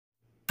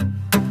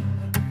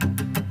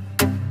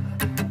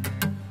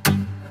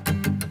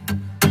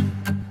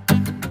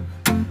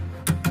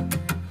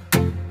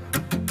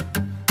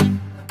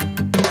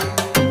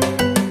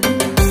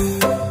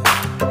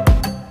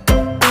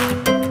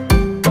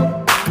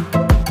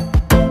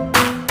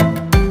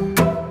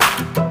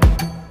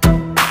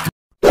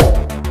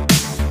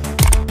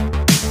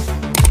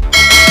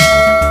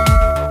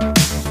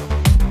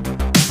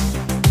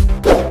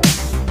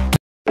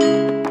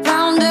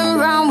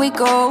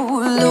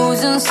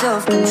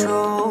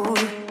self-control.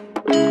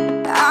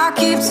 I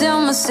keep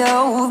telling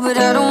myself, but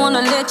I don't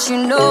wanna let you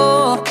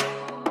know.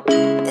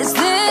 Is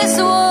this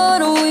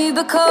what we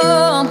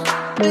become?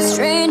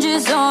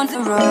 Strangers on the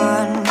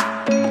run,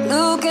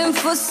 looking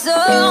for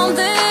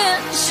something,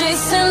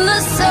 chasing the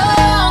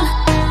sun.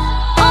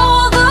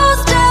 All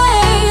those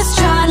days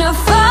trying to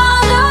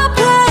find a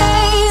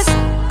place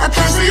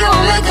where you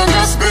only can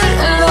just be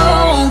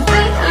alone,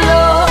 be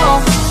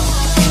alone.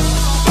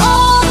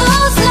 All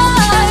those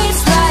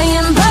nights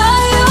lying by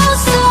your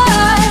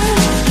side,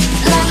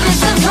 like you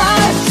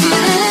survived,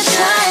 feeling it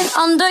shine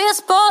under your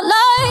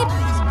spotlight.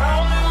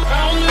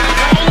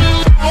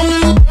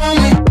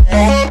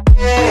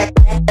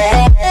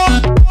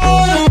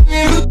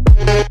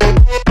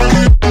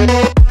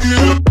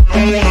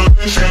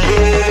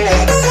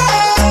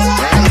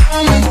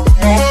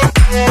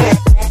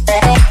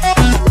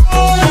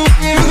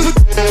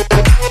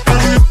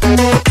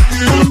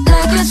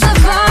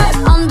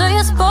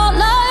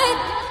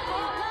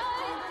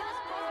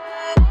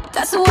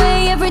 That's the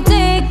way every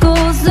day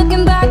goes.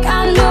 Looking back,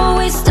 I know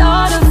we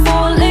started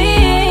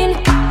falling.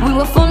 We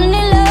were falling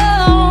in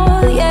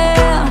love,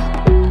 yeah.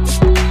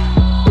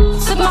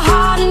 Took my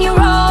heart and you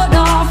rode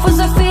off. Was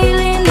I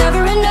feeling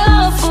never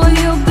enough for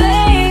you,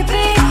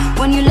 baby?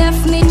 When you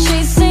left me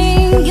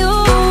chasing you,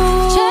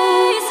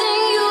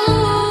 chasing you.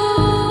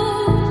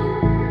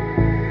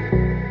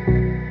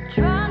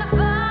 Trying to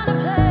find a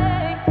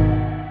place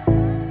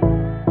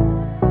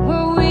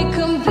where we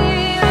can be.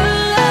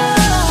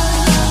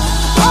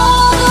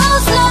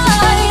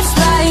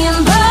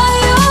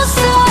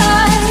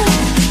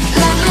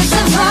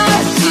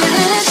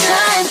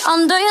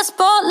 Under your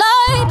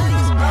spotlight.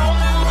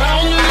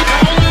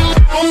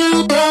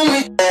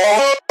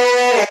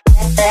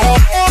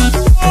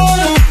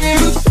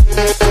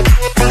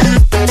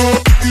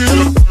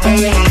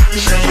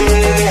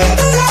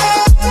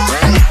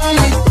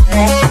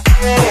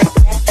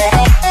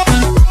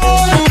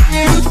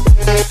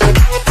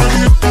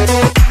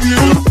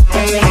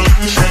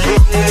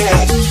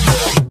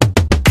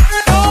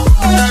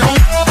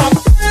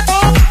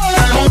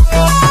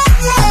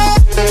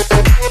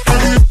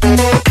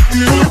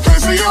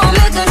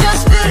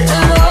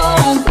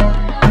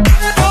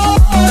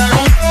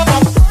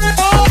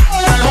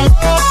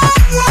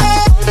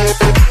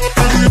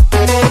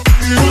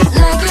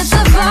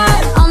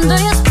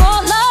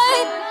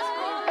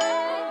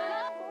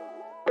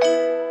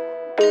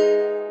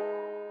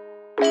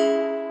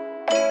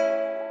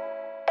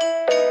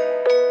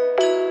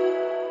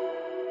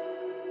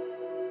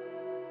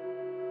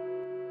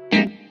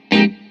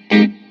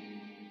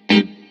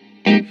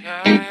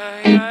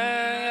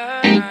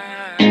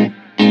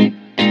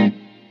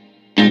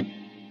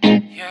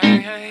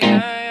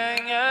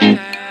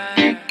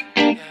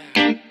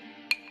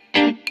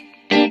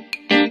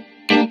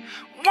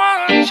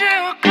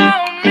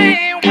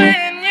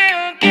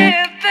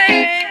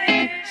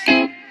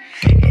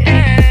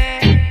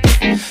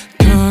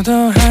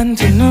 도도한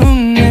두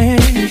눈에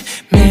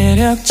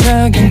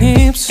매력적인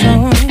입술,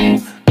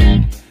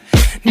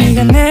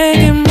 네가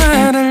내게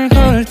말을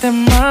걸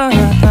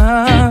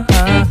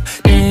때마다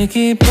내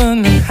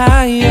기분은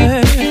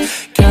higher.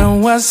 Girl,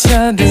 what's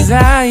your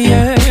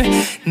desire?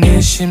 내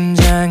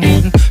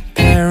심장은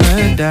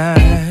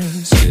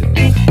paradise.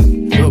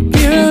 You're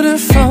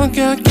beautiful,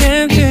 girl,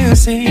 can't you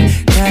see?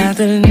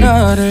 다들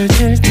너를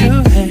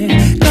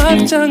질투해.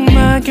 걱정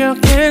마, girl,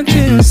 can't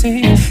you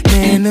see?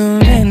 내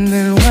눈엔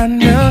늘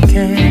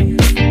완벽해.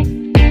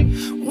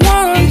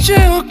 Won't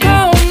you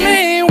call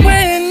me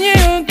when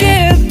you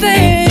get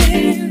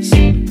this?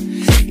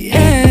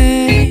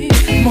 Yeah.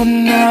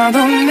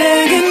 못나도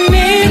내겐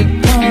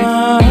이뻐.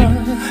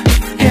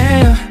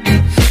 Yeah.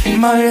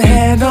 뭘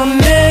해도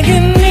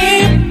내겐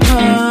이뻐.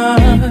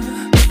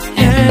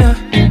 Yeah.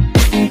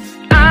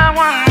 I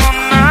want more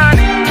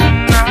money,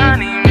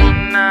 money, more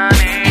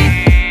money.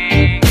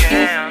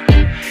 Yeah.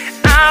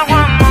 I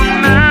want more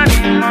money,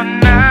 more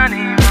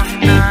money, more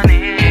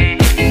money.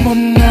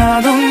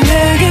 못나도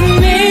내겐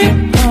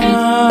이뻐.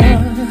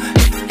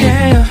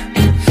 Yeah.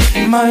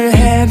 뭘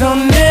해도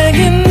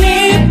내겐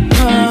이뻐.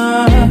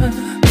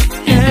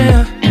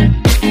 Yeah.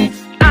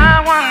 I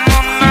want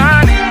more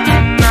money,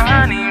 more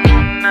money,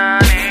 more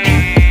money.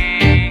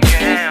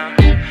 Yeah.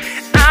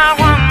 I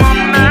want more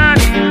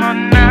money, more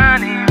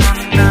money,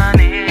 more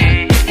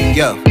money.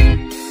 Yo.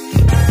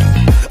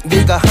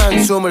 네가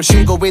한숨을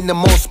쉬고 있는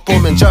모습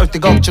보면 절대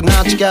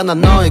걱정하지 않아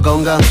너의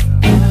건강.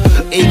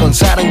 이건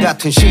사랑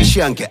같은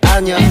시시한 게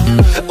아니야.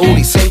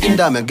 우리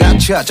생긴다면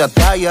같이 하자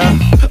다야.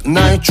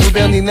 나의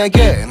주변이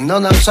내게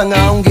넌 항상 I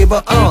don't give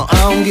a I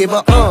don't give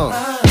a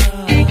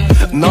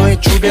너의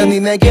주변이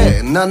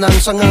내게 난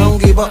항상 I don't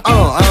give a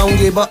I don't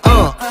give a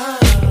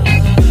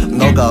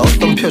너가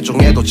어떤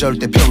표정에도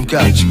절대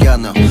평가하지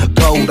않아.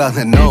 거울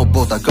안에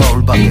너보다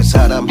거울 밖의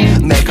사람.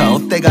 내가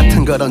어때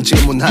같은 그런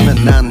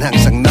질문하면 난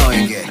항상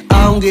너에게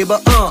I don't give a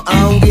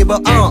I don't give a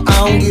I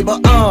don't give a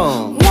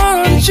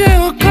Won't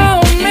you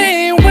call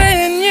me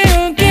when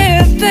you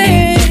get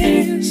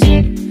this?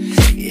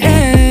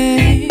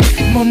 Yeah.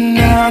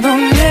 못나도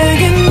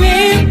내겐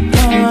이뻐.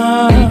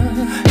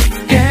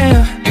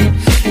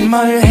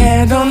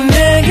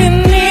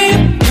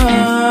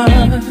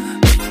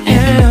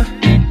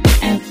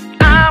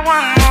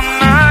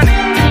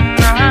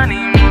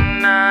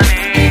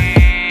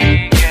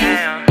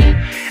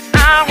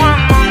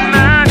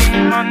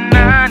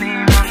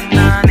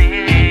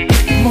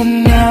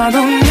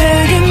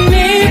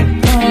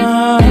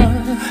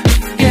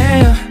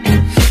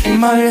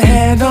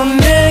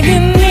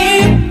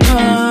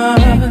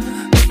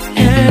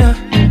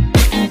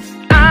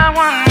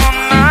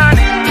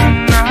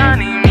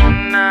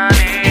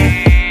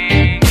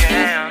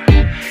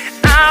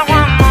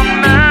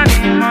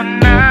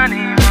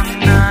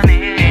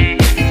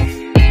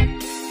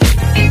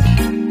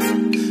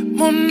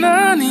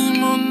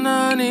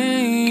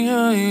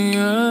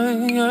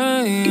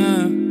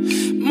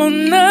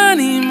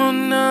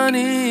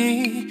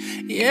 못나니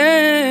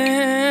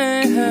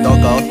yeah.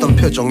 너가 어떤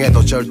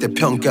표정에도 절대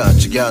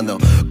평가하지 않아.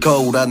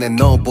 거울 안에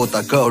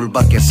너보다 거울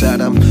밖의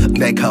사람.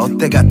 내가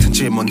어때 같은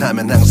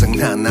질문하면 항상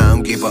난 I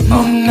don't give a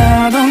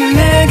나도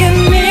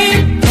내겐